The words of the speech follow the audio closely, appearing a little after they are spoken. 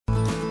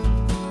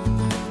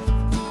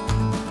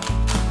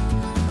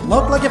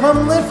look like you're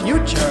from the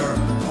future,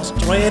 or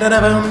straight out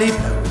of Home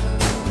Depot.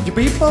 You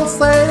people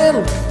say they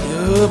love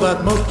you,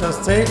 but most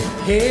just say,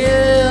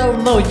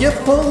 hell no, you're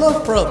full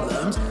of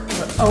problems,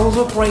 but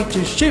also great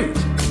to shoot.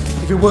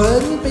 If you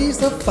wouldn't be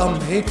so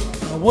funny,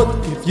 I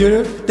would give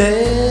you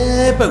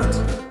the boot.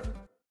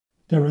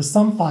 There are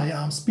some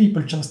firearms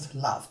people just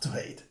love to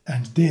hate,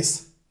 and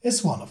this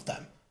is one of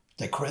them,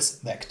 the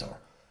Kriss Vector.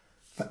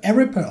 For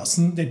every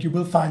person that you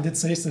will find that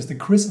says that the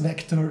Kriss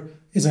Vector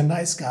is a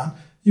nice gun,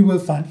 you will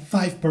find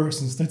 5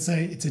 persons that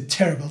say it's a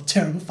terrible,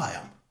 terrible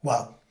firearm.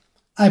 Well,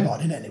 I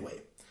bought it anyway.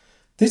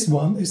 This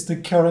one is the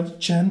current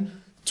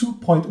Gen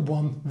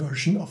 2.1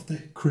 version of the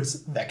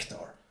Kriss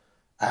Vector.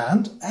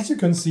 And as you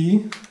can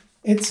see,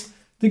 it's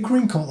the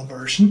green color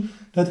version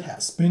that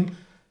has been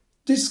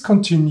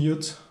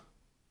discontinued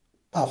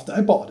after I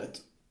bought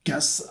it.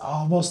 Guess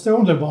I was the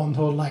only one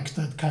who liked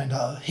that kind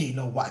of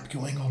halo vibe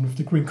going on with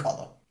the green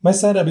color. My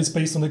setup is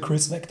based on the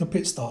Kriss Vector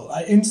pistol.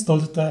 I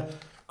installed the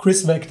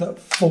Kriss Vector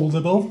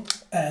foldable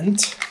and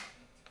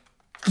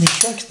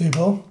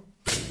retractable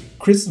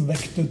Kriss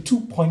Vector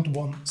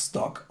 2.1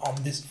 stock on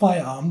this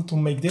firearm to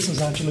make this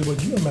essentially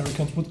what you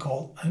Americans would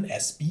call an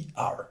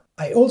SBR.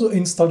 I also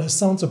installed a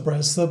sound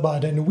suppressor by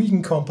the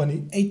Norwegian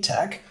company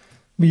A-Tec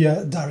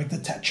via direct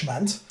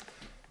attachment.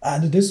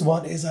 And this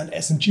one is an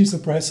SMG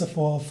suppressor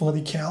for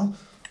 40 cal,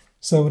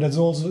 so that's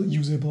also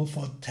usable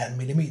for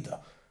 10mm.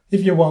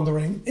 If you're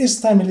wondering,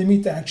 is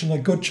 10mm actually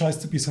a good choice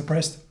to be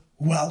suppressed?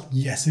 Well,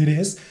 yes it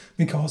is,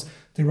 because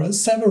there are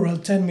several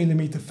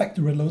 10mm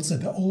factory loads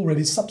that are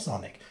already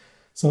subsonic.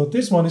 So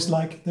this one is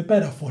like the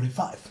better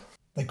 45.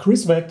 The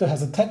Kriss Vector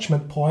has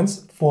attachment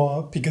points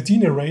for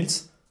Picatinny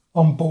Rails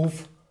on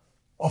both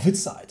of its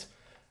sides.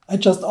 I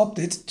just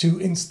opted to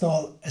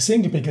install a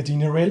single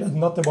Picatinny rail and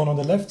not the one on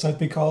the left side,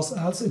 because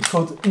else it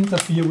could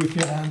interfere with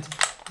your hand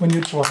when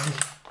you're trying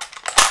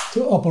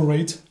to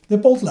operate the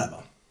bolt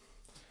lever.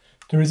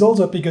 There is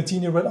also a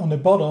Picatinny rail on the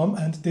bottom,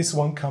 and this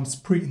one comes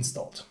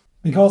pre-installed.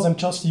 Because I'm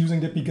just using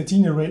the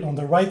Picatinny rail on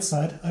the right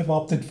side, I've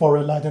opted for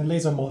a light and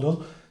laser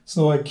model,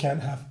 so I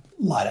can have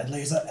light and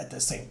laser at the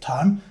same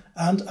time,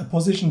 and I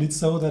positioned it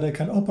so that I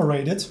can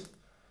operate it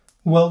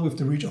well with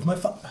the reach of my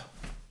thumb.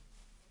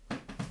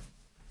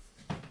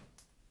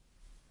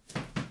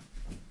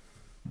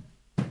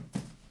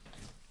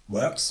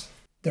 Works.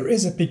 There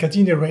is a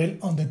Picatinny rail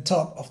on the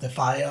top of the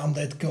firearm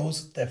that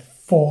goes the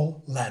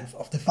full length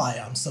of the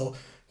firearm, so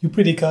you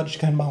pretty much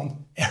can mount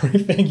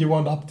everything you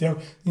want up there,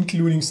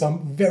 including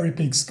some very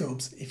big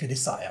scopes if you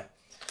desire.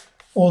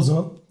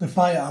 Also, the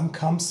firearm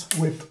comes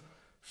with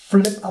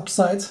flip-up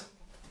sights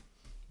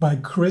by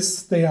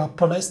Kriss. They are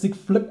plastic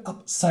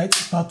flip-up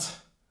sights,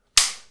 but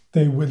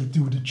they will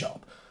do the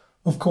job.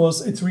 Of course,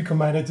 it's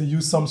recommended to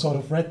use some sort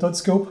of red dot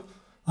scope.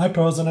 I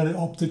personally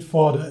opted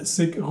for the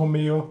SIG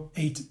Romeo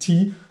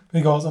 8T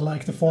because I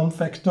like the form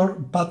factor,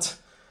 but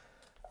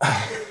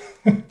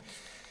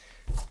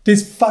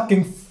this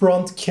fucking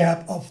front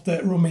cap of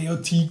the Romeo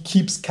T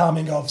keeps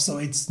coming off, so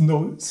it's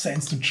no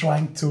sense to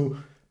trying to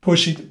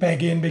push it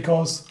back in,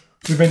 because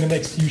within the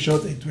next few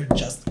shots it will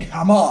just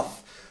come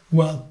off.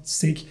 Well,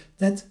 SIG,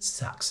 that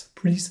sucks.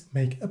 Please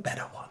make a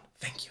better one.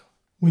 Thank you.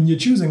 When you're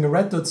choosing a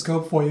red dot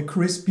scope for your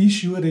Kriss, be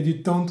sure that you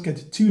don't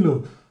get too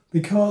low,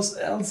 because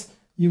else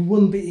you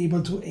wouldn't be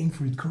able to aim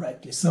for it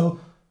correctly. So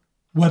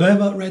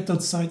whatever red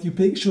dot sight you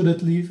pick should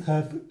at least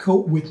have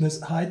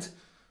co-witness height,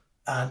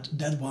 and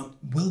that one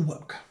will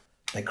work.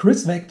 The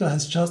Kriss Vector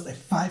has just a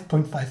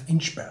 5.5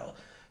 inch barrel.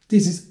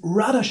 This is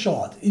rather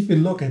short if you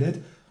look at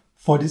it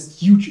for this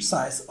huge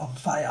size of a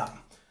firearm.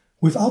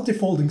 Without the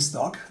folding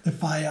stock, the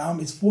firearm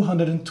is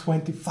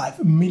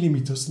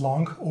 425mm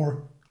long,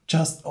 or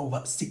just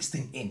over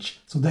 16 inch.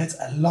 So that's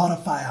a lot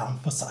of firearm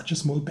for such a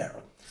small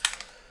barrel.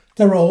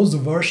 There are also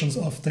versions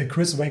of the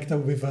Kriss Vector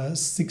with a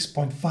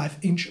 6.5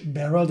 inch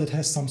barrel that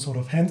has some sort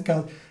of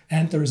handguard,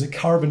 and there is a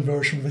carbon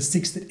version with a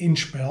 16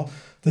 inch barrel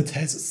that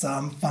has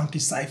some funky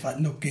sci-fi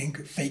looking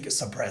fake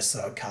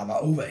suppressor cover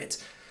over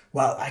it.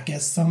 Well, I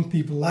guess some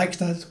people like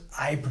that.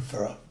 I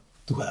prefer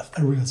to have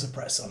a real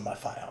suppressor on my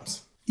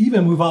firearms.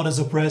 Even without a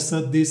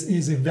suppressor, this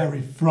is a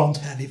very front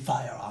heavy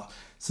firearm.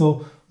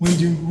 So when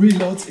doing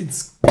reloads,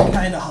 it's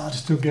kind of hard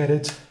to get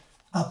it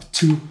up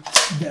to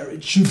where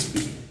it should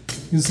be.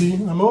 You see,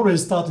 I'm already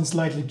starting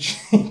slightly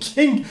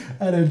shaking,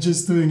 and I'm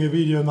just doing a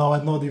video now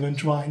and not even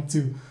trying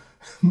to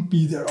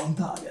be there on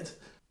target.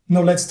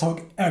 Now let's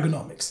talk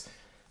ergonomics.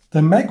 The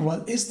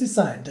magwell is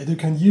designed that you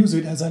can use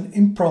it as an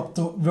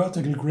impromptu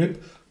vertical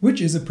grip,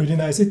 which is a pretty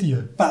nice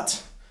idea.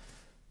 But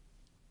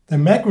the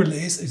mag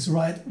release is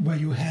right where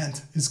your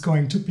hand is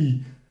going to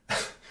be.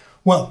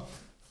 Well,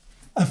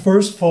 I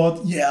first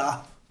thought,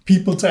 yeah,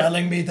 people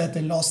telling me that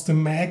they lost the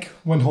mag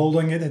when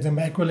holding it at the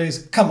mag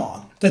release, come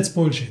on, that's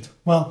bullshit.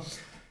 Well,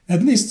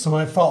 at least so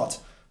I thought,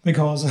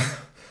 because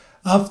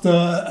after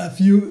a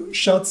few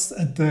shots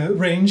at the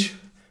range,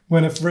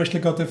 when I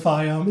freshly got the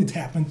firearm, it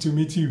happened to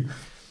me too.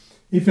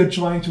 If you're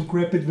trying to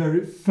grip it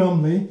very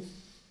firmly,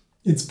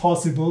 it's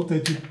possible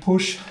that you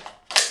push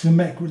the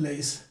mag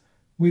release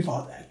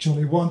without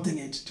actually wanting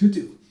it to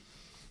do.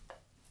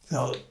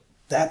 So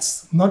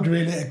that's not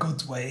really a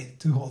good way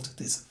to hold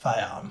this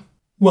firearm.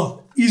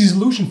 Well, easy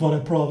solution for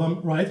that problem,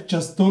 right?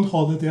 Just don't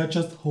hold it there,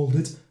 just hold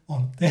it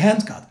on the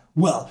handguard.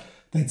 Well,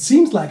 that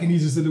seems like an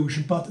easy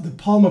solution, but the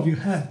palm of your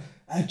hand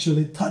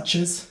actually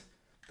touches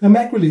the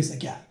mag release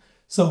again.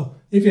 So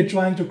if you're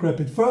trying to grip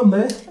it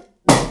firmly,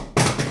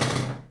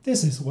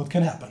 this is what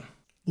can happen.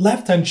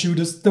 Left-hand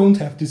shooters don't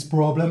have this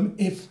problem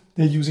if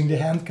they're using the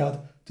handguard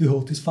to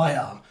hold this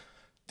firearm.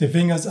 The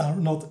fingers are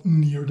not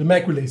near the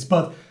mag release,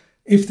 but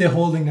if they're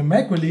holding the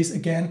mag release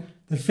again,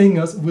 the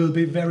fingers will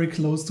be very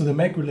close to the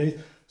mag release.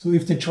 So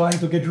if they're trying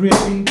to get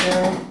really in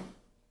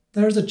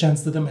there's a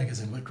chance that the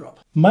magazine will drop.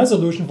 My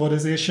solution for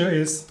this issue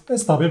is a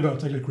stubby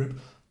vertical grip.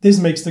 This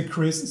makes the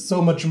Kriss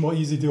so much more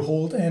easy to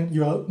hold and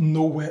you are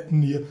nowhere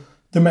near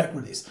the mag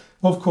release.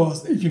 Of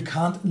course, if you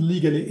can't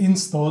legally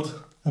install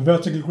a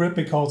vertical grip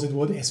because it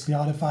would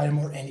SPR the firearm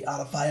or any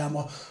other firearm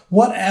or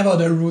whatever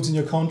the rules in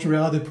your country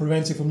are that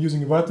prevents you from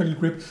using a vertical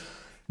grip,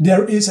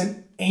 there is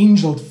an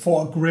angled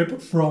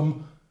foregrip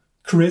from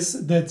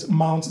Kriss that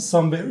mounts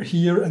somewhere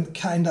here and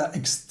kinda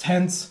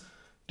extends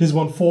this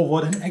one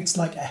forward and acts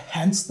like a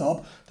hand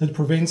stop that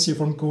prevents you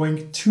from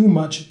going too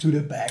much to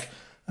the back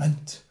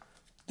and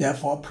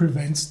therefore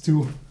prevents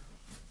to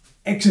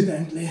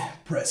accidentally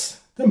press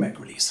the mag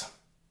release.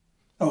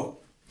 Oh,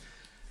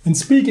 and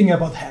speaking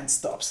about hand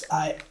stops,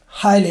 I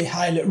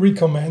highly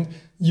recommend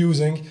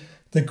using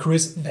the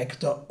Kriss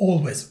Vector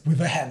always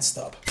with a hand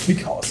stop,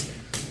 because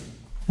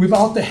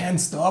without the hand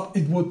stop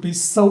it would be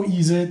so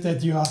easy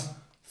that your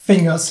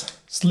fingers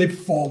slip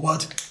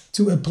forward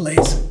to a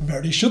place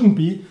where they shouldn't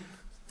be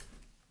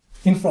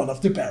in front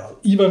of the barrel.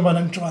 Even when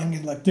I'm trying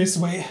it like this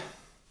way,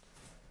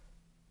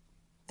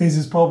 this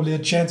is probably a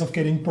chance of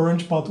getting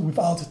burned, but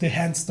without the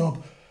hand stop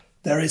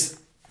there is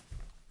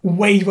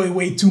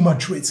way too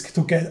much risk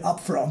to get up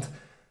front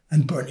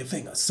and burn your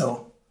fingers.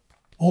 So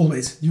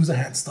always use a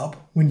hand stop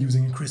when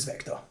using a Kriss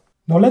Vector.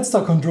 Now let's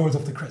talk controls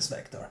of the Kriss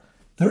Vector.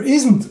 There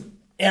isn't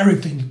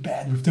everything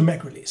bad with the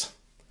mag release.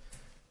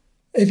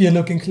 If you're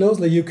looking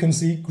closely, you can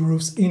see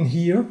grooves in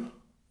here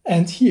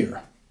and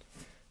here.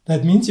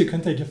 That means you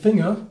can take your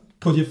finger,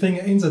 put your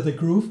finger inside the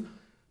groove,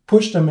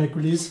 push the mag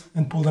release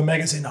and pull the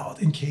magazine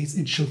out in case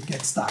it should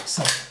get stuck.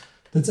 So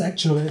that's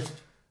actually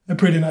a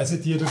pretty nice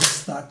idea to get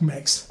stuck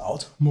mags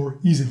out more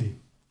easily.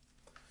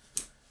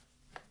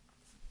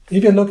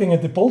 If you're looking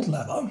at the bolt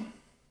lever,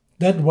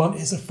 that one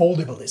is a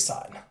foldable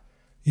design.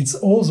 It's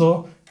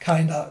also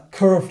kinda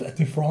curved at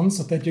the front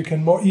so that you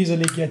can more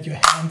easily get your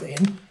hand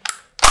in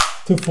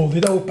to fold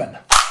it open.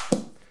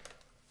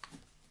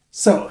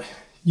 So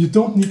you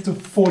don't need to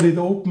fold it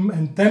open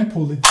and then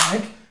pull it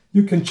back.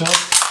 You can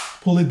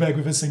just pull it back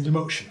with a single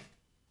motion.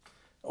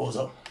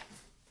 Also,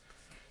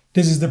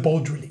 this is the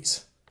bolt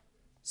release.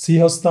 See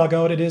how stuck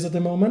out it is at the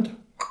moment?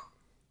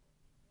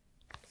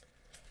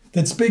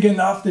 That's big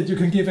enough that you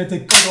can give it a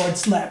good old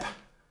slap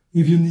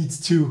if you need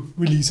to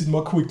release it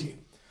more quickly.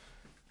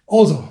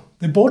 Also,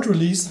 the bolt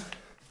release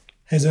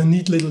has a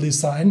neat little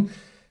design.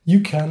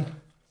 You can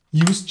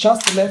use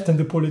just the left hand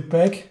to pull it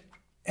back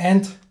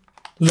and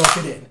lock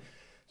it in.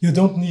 You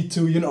don't need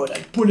to,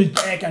 like pull it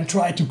back and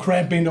try to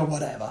cramp in or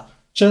whatever.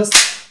 Just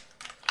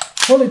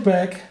pull it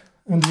back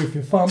and with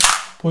your thumb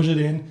push it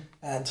in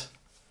and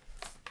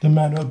the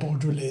manual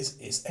bolt release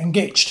is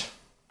engaged.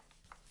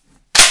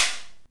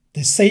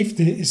 The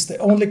safety is the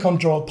only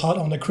control part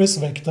on the Kriss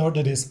Vector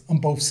that is on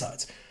both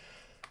sides.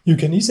 You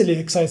can easily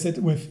access it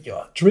with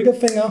your trigger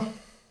finger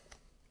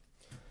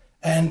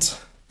and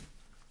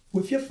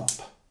with your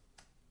thumb.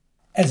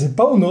 As a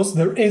bonus,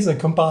 there is a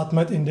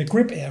compartment in the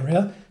grip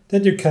area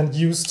that you can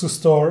use to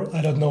store,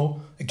 I don't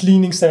know, a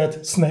cleaning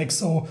set,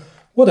 snacks or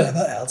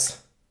whatever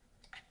else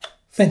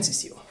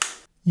fancies you.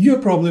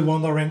 You're probably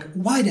wondering,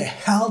 why the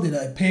hell did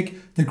I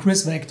pick the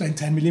Kriss Vector in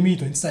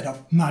 10mm instead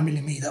of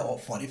 9mm or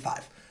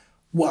 45?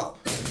 Well,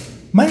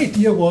 my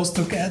idea was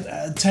to get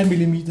a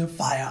 10mm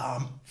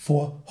firearm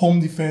for home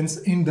defense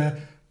in the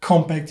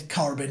compact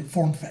carbine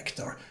form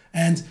factor.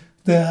 And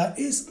there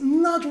is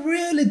not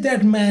really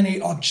that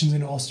many options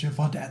in Austria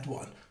for that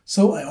one.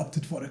 So I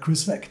opted for the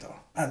Kriss Vector.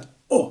 And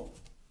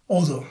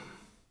also,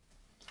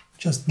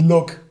 just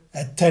look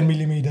at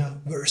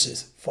 10mm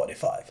versus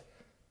 45.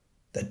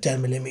 The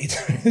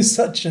 10mm is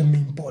such a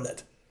mean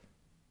bullet.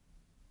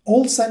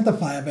 All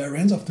centerfire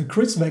variants of the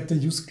Kriss Vector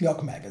use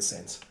Glock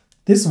magazines.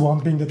 This one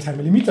being the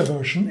 10mm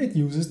version, it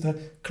uses the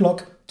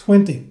Glock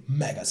 20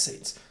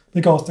 magazines.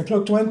 Because the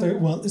Glock 20,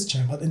 well, is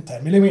chambered in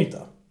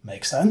 10mm.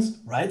 Makes sense,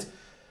 right?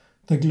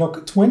 The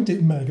Glock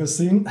 20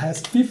 magazine has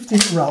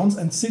 15 rounds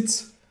and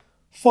sits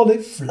fully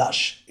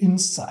flush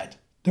inside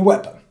the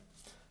weapon.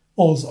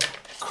 Also,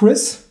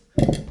 Kriss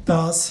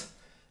does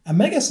a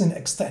magazine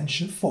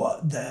extension for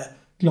the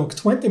Glock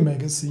 20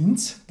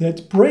 magazines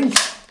that bring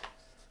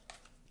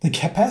the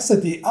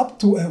capacity up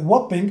to a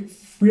whopping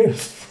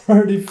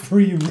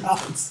 33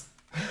 rounds.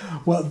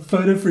 Well,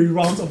 33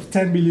 rounds of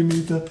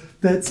 10mm,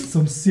 that's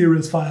some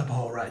serious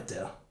firepower right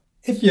there.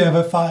 If you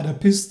ever fired a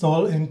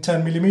pistol in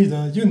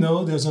 10mm, you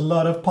know there's a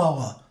lot of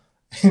power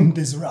in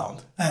this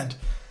round. And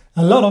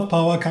A lot of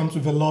power comes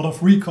with a lot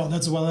of recoil.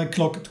 That's why a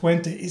Glock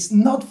 20 is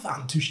not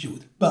fun to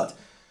shoot. But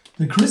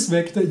the Kriss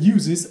Vector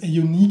uses a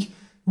unique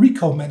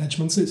recoil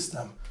management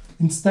system.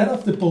 Instead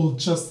of the bolt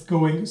just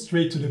going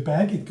straight to the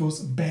back, it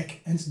goes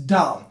back and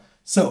down.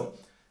 So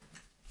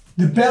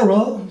the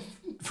barrel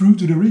through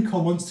to the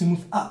recoil wants to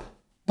move up,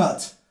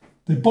 but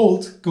the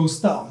bolt goes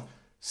down.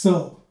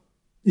 So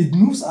it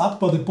moves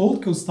up, but the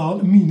bolt goes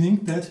down,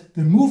 meaning that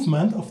the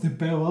movement of the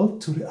barrel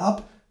to the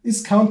up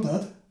is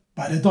countered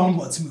by the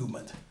downwards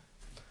movement.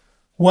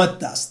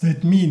 What does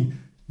that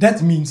mean?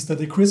 That means that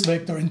the Kriss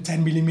Vector in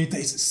 10mm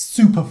is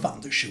super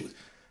fun to shoot.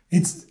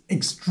 It's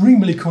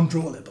extremely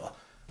controllable.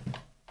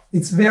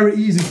 It's very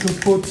easy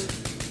to put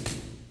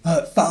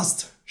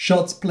fast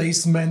shot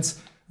placements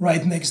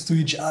right next to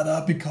each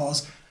other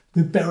because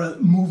the barrel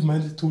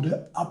movement to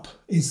the up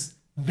is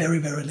very,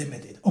 very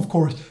limited. Of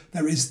course,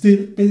 there is still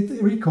a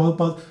bit recoil,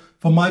 but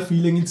for my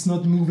feeling, it's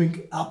not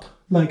moving up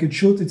like it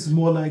should. It's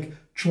more like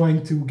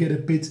trying to get a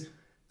bit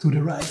to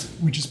the right,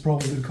 which is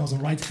probably because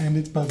I'm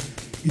right-handed, but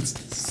it's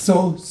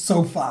so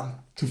fun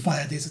to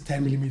fire this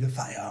 10mm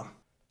firearm.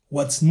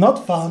 What's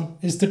not fun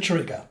is the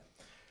trigger.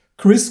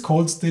 Kriss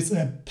calls this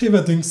a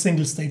pivoting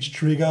single-stage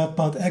trigger,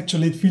 but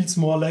actually it feels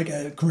more like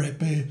a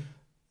crappy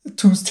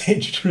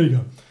two-stage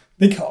trigger,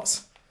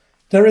 because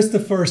there is the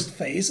first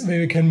phase where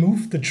you can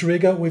move the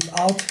trigger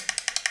without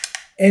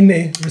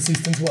any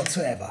resistance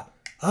whatsoever.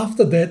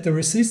 After that, the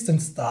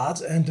resistance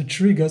starts and the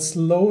trigger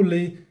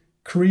slowly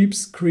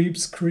creeps.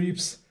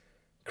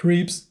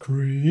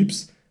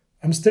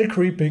 I'm still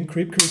creeping,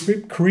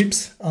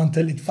 creeps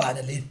until it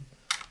finally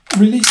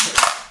releases.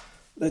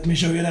 Let me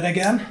show you that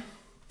again.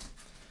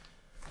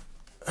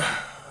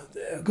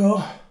 There you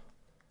go.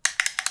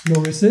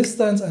 No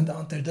resistance, and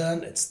until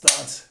then it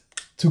starts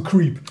to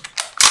creep.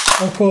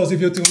 Of course,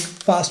 if you're doing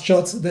fast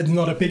shots, that's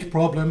not a big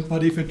problem,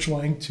 but if you're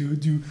trying to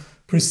do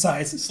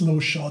precise, slow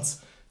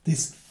shots,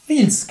 this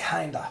feels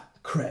kinda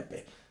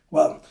crappy.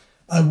 Well,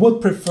 I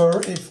would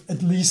prefer if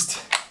at least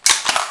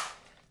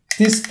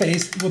this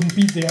phase wouldn't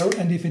be there,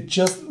 and if it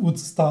just would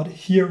start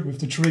here with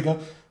the trigger,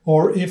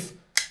 or if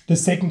the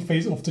second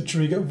phase of the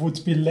trigger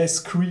would be less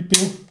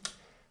creepy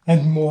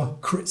and more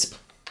crisp.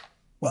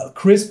 Well,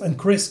 crisp and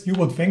crisp, you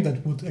would think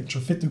that would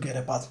actually fit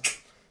together, but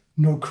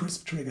no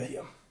crisp trigger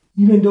here.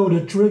 Even though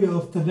the trigger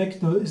of the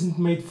Vector isn't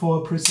made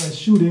for precise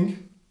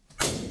shooting,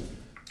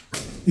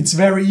 it's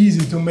very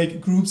easy to make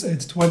groups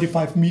at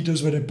 25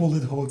 meters where the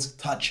bullet holes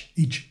touch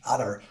each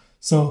other.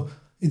 So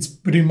it's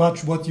pretty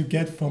much what you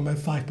get from a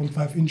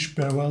 5.5-inch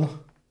barrel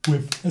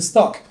with a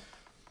stock.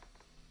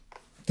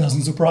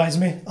 Doesn't surprise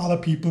me. Other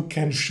people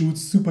can shoot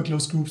super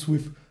close groups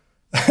with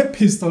a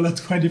pistol at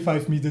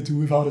 25 meters too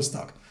without a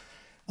stock.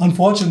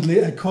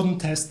 Unfortunately, I couldn't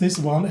test this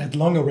one at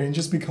longer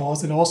ranges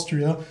because in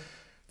Austria,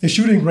 the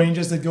shooting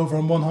ranges that go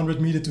from 100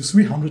 meters to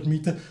 300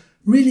 meters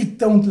really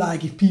don't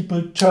like if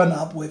people turn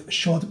up with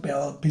short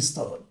barrel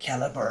pistol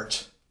calibered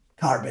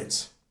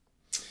carbines.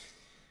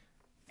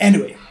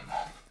 Anyway,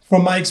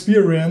 from my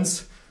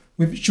experience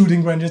with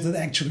shooting ranges that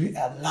actually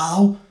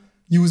allow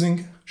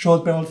using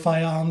short barrel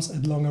firearms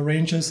at longer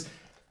ranges,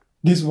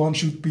 this one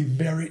should be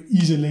very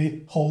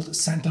easily hold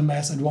center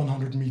mass at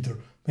 100 meters.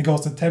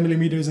 Because the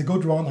 10mm is a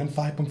good one and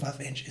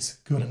 5.5 inch is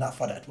good enough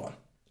for that one.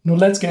 Now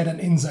let's get an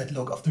inside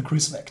look of the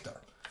Kriss Vector.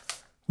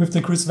 With the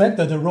Kriss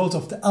Vector, the roles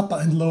of the upper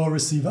and lower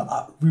receiver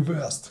are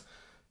reversed.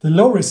 The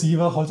lower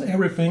receiver holds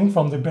everything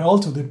from the barrel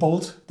to the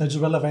bolt that's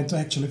relevant to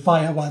actually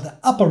fire, while the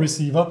upper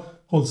receiver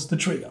holds the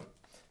trigger.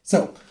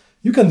 So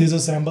you can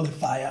disassemble the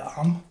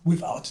firearm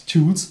without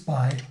tools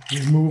by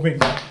removing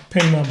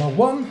pin number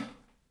 1,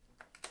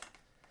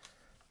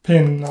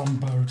 pin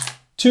number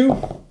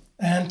 2,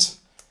 and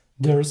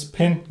there's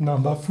pin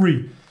number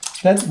 3.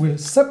 That will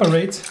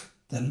separate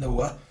the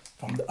lower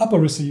from the upper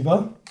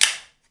receiver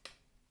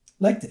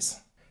like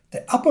this.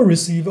 The upper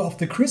receiver of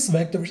the Kriss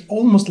Vector is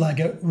almost like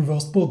a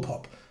reversed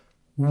bullpup.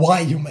 Why,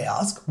 you may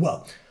ask?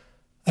 Well,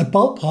 a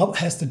bullpup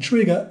has the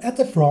trigger at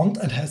the front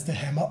and has the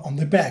hammer on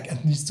the back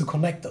and needs to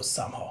connect those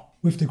somehow.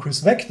 With the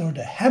Kriss Vector,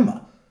 the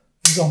hammer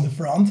is on the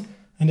front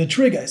and the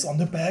trigger is on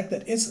the back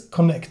that is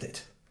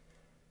connected.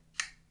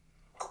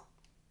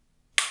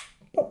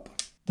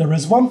 There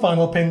is one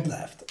final pin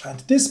left,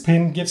 and this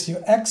pin gives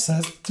you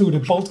access to the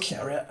bolt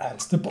carrier and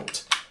the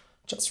bolt.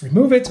 Just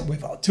remove it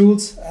without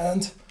tools,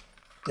 and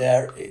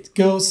there it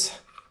goes.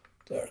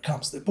 There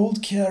comes the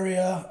bolt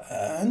carrier,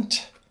 and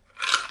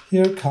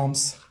here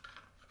comes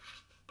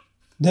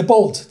the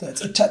bolt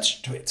that's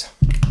attached to it.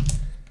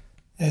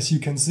 As you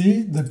can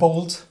see, the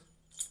bolt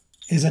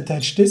is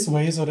attached this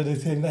way so that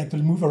it can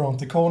actually move around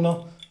the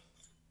corner.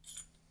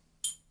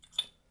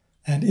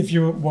 And if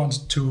you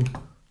want to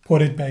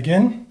put it back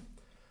in,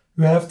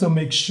 you have to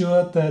make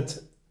sure that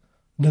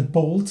the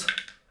bolt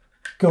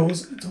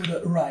goes to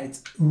the right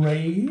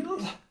rail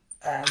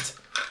and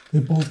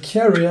the bolt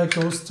carrier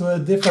goes to a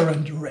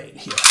different rail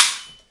here.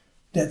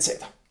 That's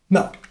it.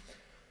 Now,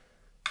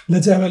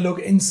 let's have a look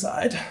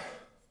inside.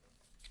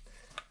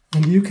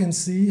 And you can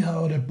see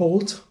how the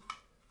bolt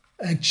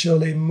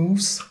actually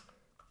moves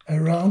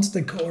around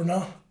the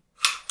corner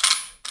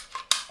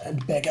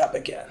and back up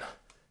again.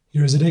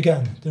 Here's it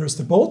again. There's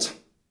the bolt.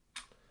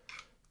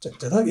 Check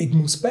that out. It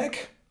moves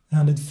back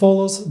and it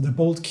follows the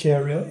bolt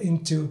carrier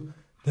into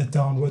the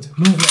downward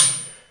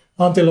movement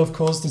until, of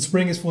course, the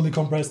spring is fully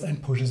compressed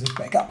and pushes it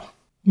back up.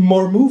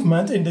 More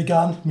movement in the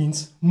gun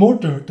means more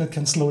dirt that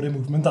can slow the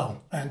movement down,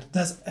 and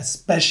that's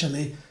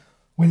especially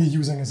when you're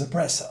using a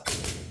suppressor.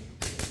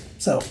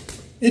 So,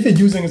 if you're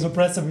using a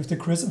suppressor with the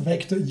Kriss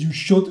Vector, you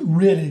should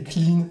really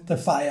clean the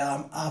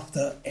firearm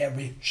after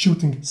every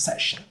shooting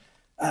session.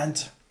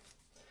 And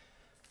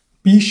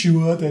be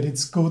sure that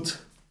it's good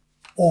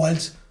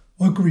oiled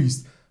or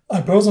greased.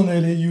 I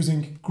personally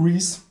using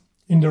grease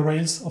in the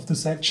rails of the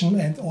section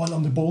and oil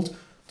on the bolt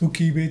to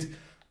keep it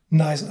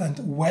nice and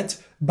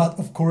wet. But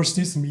of course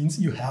this means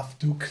you have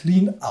to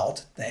clean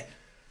out the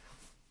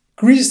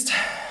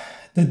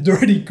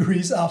dirty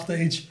grease after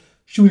each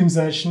shooting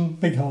session,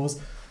 because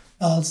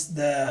else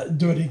the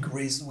dirty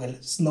grease will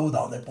slow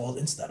down the bolt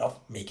instead of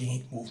making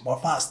it move more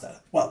faster.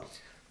 Well,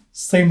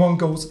 same one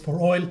goes for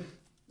oil.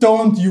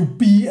 Don't you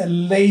be a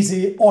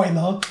lazy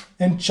oiler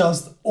and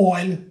just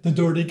oil the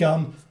dirty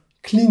gun.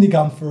 Clean the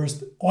gun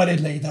first, oil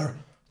it later.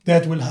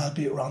 That will help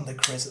you run the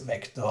Kriss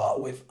Vector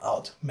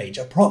without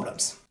major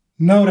problems.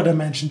 Now that I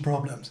mentioned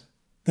problems,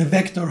 the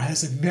Vector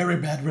has a very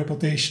bad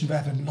reputation for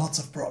having lots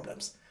of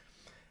problems.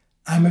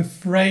 I'm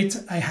afraid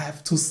I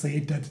have to say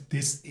that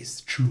this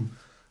is true.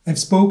 I've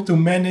spoke to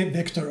many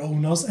Vector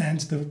owners, and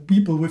the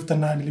people with the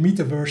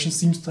 9mm version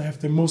seems to have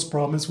the most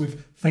problems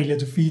with failure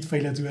to feed,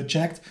 failure to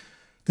eject.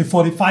 The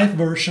 45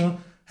 version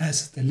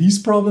has the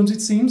least problems,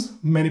 it seems.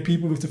 Many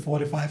people with the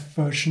 45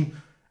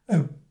 version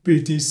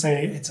they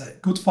say it's a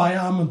good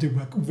firearm and they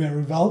work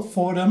very well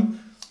for them.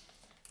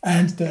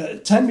 And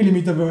the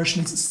 10mm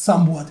version is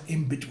somewhat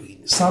in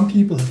between. Some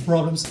people have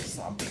problems,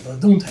 some people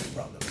don't have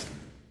problems.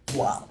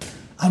 Wow.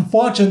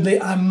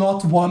 Unfortunately, I'm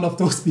not one of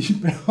those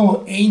people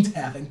who ain't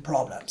having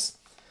problems.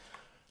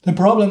 The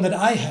problem that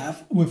I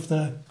have with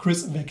the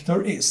Kriss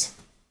Vector is,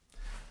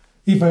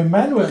 if I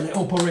manually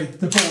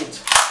operate the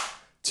bolt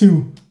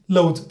to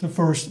load the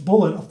first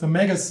bullet of the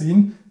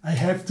magazine, I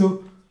have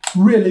to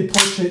really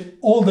push it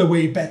all the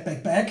way back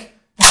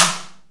and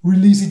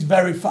release it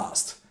very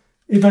fast.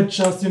 If I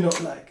just,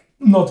 like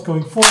not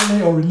going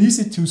forward or release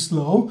it too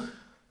slow,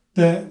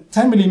 the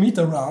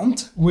 10mm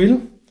round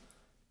will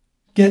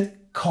get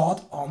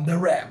caught on the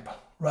ramp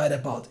right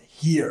about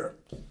here.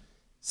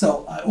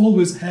 So I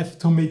always have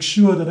to make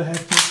sure that I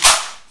have to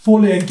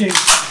fully engage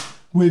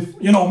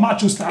with,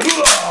 macho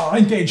style,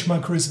 engage my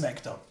Kriss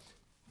Vector.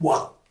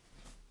 Wow.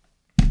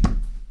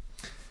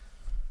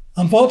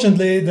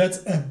 Unfortunately,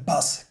 that's a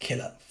buzz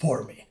killer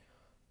for me,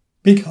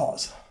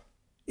 because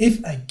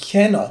if I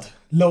cannot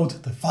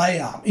load the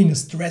firearm in a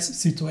stress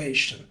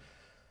situation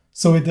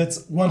so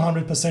that's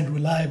 100%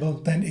 reliable,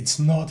 then it's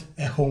not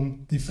a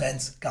home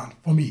defense gun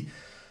for me.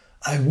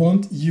 I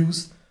won't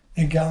use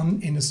a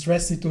gun in a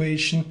stress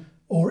situation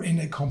or in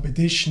a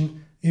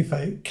competition if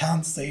I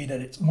can't say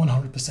that it's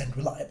 100%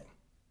 reliable.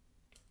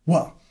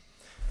 Well,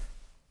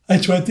 I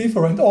tried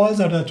different oils,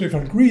 I tried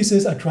different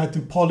greases, I tried to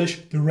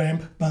polish the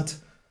ramp, but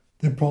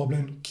the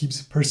problem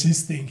keeps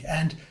persisting.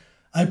 And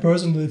I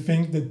personally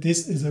think that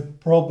this is a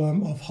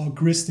problem of how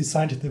Kriss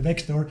designed the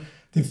Vector.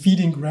 The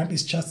feeding ramp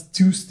is just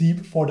too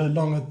steep for the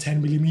longer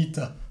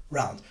 10mm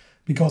round,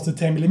 because the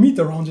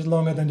 10mm round is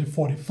longer than the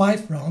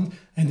 45 round,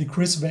 and the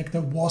Kriss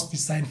Vector was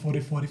designed for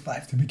the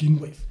 45 to begin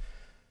with.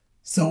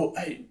 So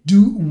I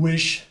do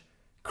wish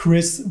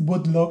Kriss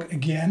would look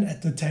again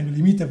at the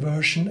 10mm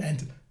version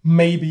and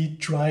maybe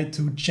try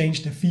to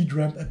change the feed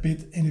ramp a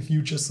bit in the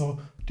future so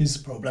this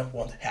problem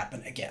won't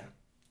happen again.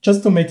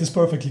 Just to make this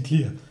perfectly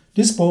clear,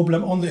 this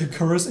problem only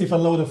occurs if I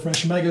load a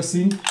fresh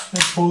magazine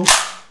and pull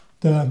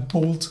the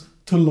bolt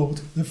to load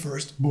the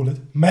first bullet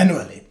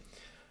manually.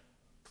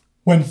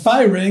 When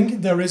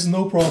firing, there is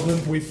no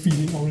problem with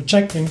feeding or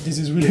ejecting. This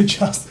is really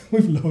just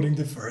with loading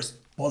the first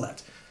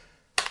bullet,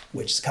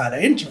 which is kind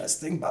of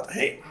interesting, but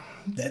hey,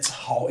 that's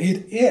how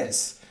it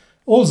is.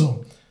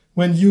 Also,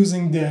 when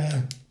using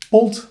the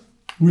bolt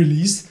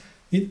release,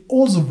 it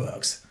also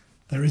works.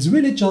 There is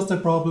really just a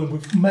problem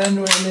with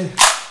manually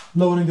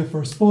loading the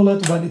first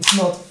bullet when it's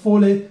not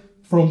fully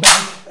from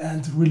back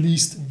and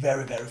released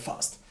very, very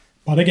fast.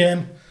 But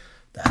again,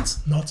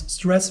 that's not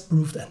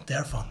stress-proofed and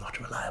therefore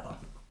not reliable.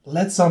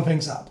 Let's sum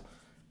things up.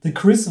 The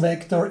Kriss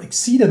Vector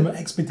exceeded my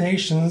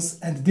expectations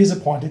and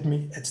disappointed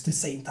me at the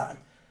same time.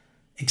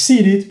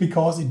 Exceeded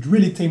because it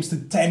really tames the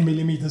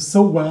 10mm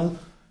so well.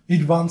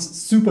 It runs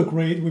super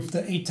great with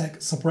the A-Tec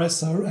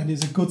suppressor and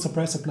is a good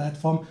suppressor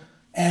platform,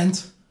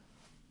 and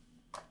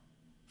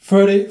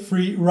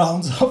 33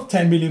 rounds of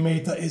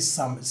 10mm is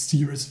some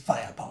serious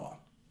firepower.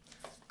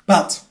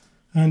 But,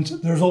 and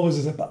there's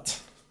always a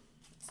but,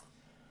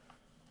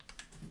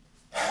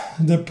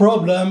 the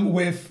problem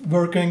with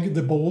working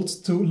the bolt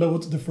to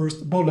load the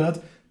first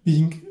bullet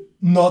being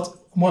not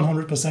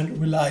 100%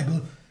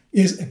 reliable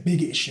is a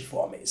big issue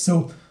for me.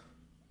 So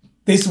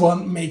this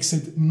one makes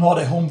it not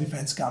a home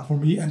defense gun for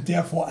me, and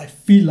therefore I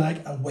feel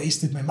like I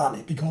wasted my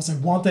money because I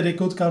wanted a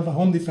good gun for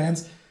home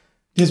defense.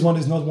 This one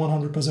is not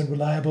 100%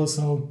 reliable,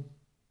 so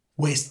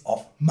waste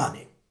of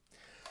money.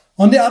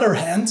 On the other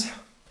hand,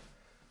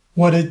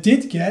 what I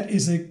did get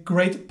is a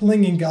great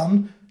blinging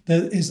gun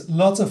that is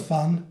lots of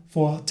fun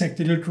for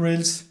tactical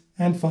drills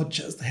and for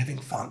just having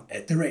fun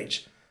at the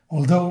range.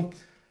 Although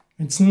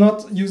it's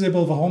not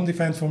usable for home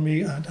defense for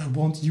me, and I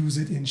won't use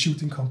it in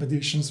shooting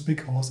competitions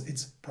because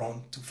it's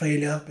prone to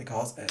failure,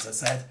 because, as I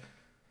said,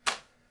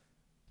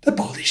 the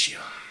bolt issue.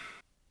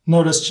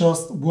 Now there's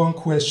just one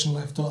question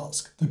left to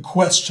ask. The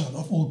question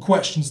of all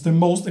questions, the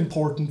most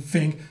important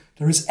thing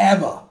there is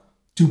ever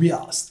to be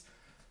asked.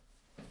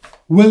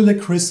 Will the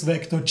Kriss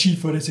Vector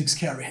G36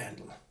 carry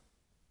handle?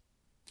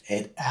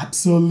 It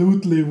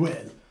absolutely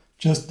will.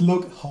 Just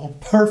look how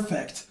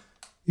perfect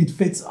it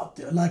fits up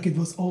there, like it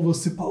was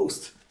always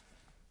supposed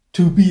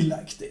to be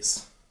like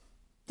this.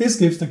 This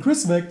gives the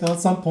Kriss Vector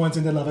some points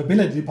in the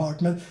lovability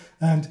department,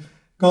 and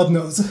God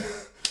knows,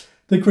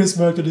 the Kriss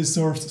Vector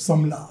deserves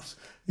some love.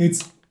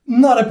 It's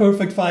not a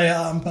perfect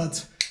firearm,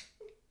 but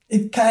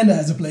it kinda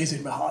has a place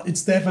in my heart.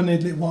 It's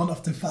definitely one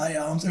of the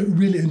firearms I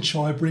really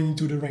enjoy bringing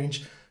to the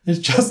range. It's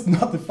just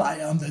not the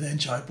firearm that I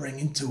enjoy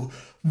bringing to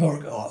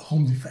work or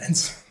home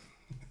defense.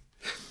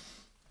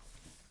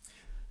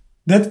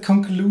 That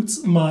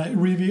concludes my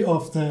review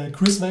of the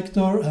Kriss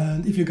Vector,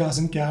 and if you guys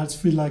and gals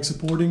feel like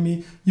supporting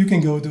me, you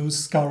can go to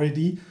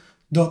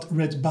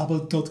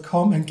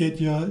scarred.redbubble.com and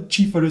get your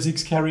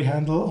G36 carry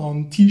handle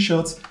on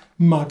t-shirts,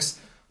 mugs,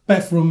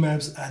 bathroom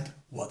maps and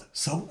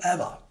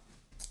whatsoever.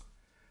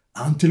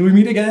 Until we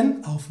meet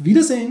again, auf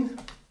Wiedersehen!